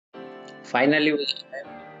Finally, we arrived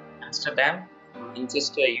in Amsterdam,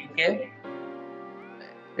 Manchester, UK.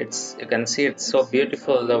 You can see it's so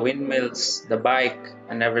beautiful. The windmills, the bike,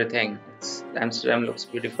 and everything. Amsterdam looks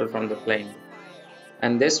beautiful from the plane.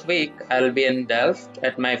 And this week I'll be in Delft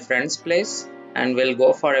at my friend's place, and we'll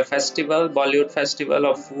go for a festival, Bollywood festival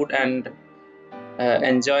of food, and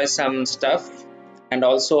enjoy some stuff. And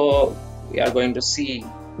also, we are going to see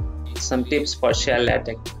some tips for shell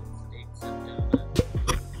latte.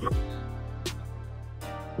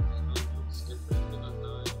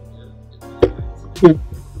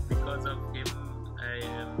 Because of him, I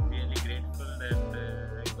am really grateful that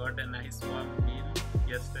I got a nice warm meal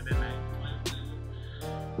yesterday night.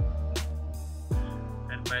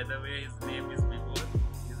 And by the way, his name is Vibhor.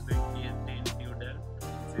 He's doing PhD in TU Delft.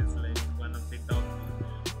 This is like one of the top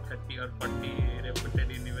 30 or 40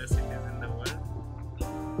 reputed universities in the world.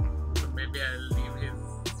 So maybe I'll leave his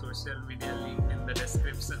social media link in the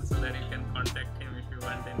description so that you can contact him if you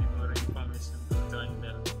want any more information to join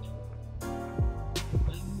Delft.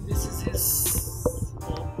 This is his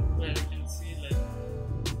home, where you can see like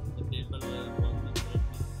the people were working right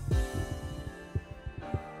now.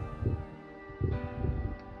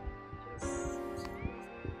 Yes.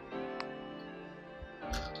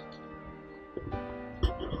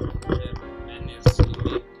 I managed to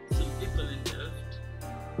meet some people in Delft,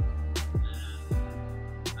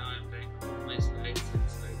 and now I'm trying to put my slides and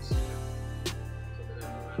slides here so that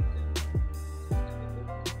everyone can.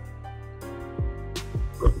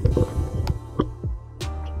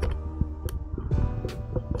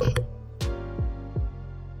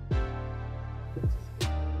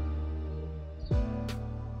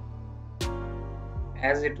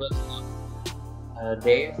 As it was a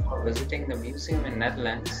day for visiting the museum in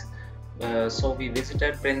Netherlands, so we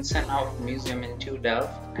visited Prinsenhof Museum in TU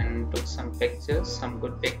Delft and took some pictures. Some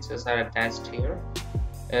good pictures are attached here.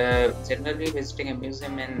 Generally, visiting a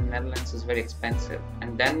museum in Netherlands is very expensive.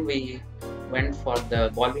 And then we went for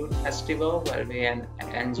the Bollywood festival, where we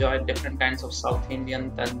enjoyed different kinds of South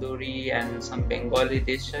Indian tandoori and some Bengali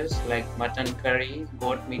dishes like mutton curry,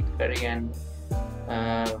 goat meat curry, and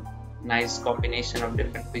nice combination of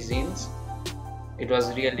different cuisines. It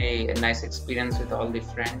was really a nice experience with all the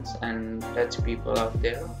friends and Dutch people out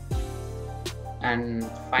there. And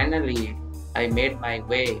finally, I made my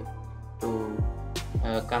way to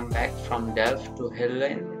come back from Delft to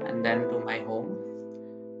Hillen and then to my home.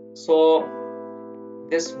 So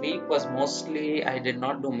this week was mostly, I did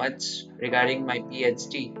not do much regarding my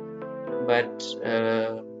PhD, but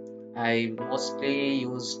I mostly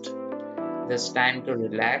used this time to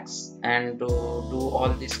relax and to do all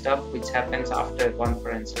the stuff which happens after a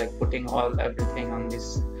conference, like putting everything on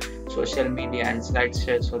this social media and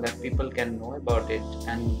slideshare so that people can know about it,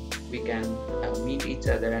 and we can meet each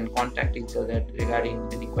other and contact each other regarding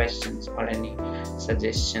any questions or any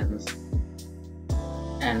suggestions.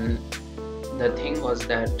 And the thing was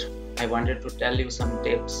that I wanted to tell you some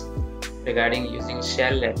tips regarding using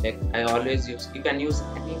shell latex. You can use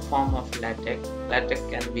any form of latex. Latex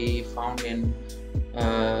can be found in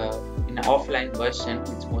an offline version,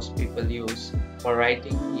 which most people use for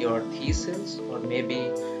writing your thesis or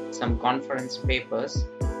maybe some conference papers.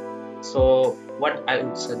 So what I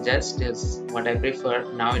would suggest is, what I prefer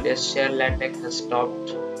nowadays, shell latex has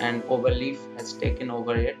stopped and Overleaf has taken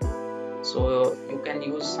over it. So you can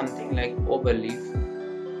use something like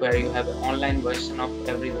Overleaf, where you have an online version of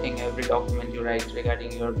everything, every document you write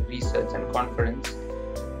regarding your research and conference,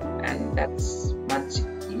 and that's much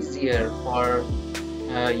easier for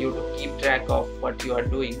you to keep track of what you are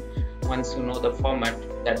doing once you know the format.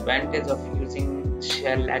 The advantage of using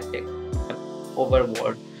shell latex over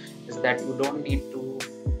Word is that you don't need to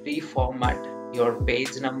reformat your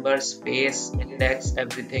page number, space, index,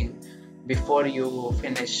 everything before you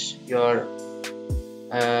finish your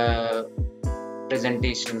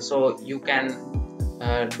presentation. So you can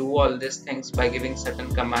do all these things by giving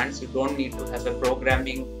certain commands. You don't need to have a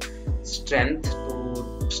programming strength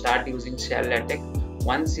to start using shell latex.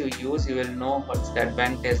 Once you use, you will know what's the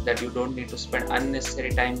advantage, that you don't need to spend unnecessary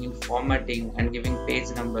time in formatting and giving page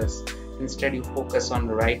numbers. Instead, you focus on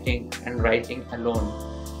writing and writing alone.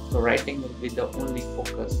 So writing will be the only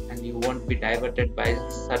focus, and you won't be diverted by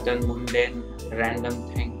certain mundane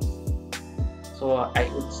random things. So I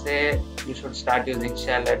would say you should start using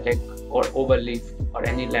shell latex or Overleaf or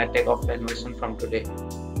any latex offline version from today.